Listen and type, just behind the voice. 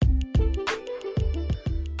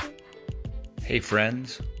Hey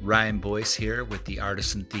friends, Ryan Boyce here with the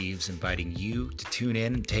Artisan Thieves, inviting you to tune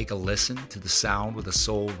in and take a listen to the Sound with a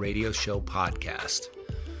Soul radio show podcast.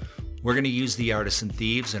 We're going to use the Artisan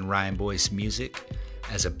Thieves and Ryan Boyce music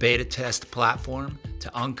as a beta test platform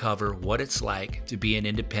to uncover what it's like to be an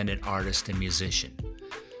independent artist and musician.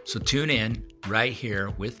 So tune in right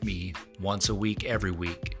here with me once a week, every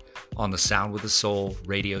week on the Sound with a Soul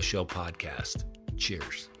radio show podcast.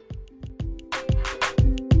 Cheers.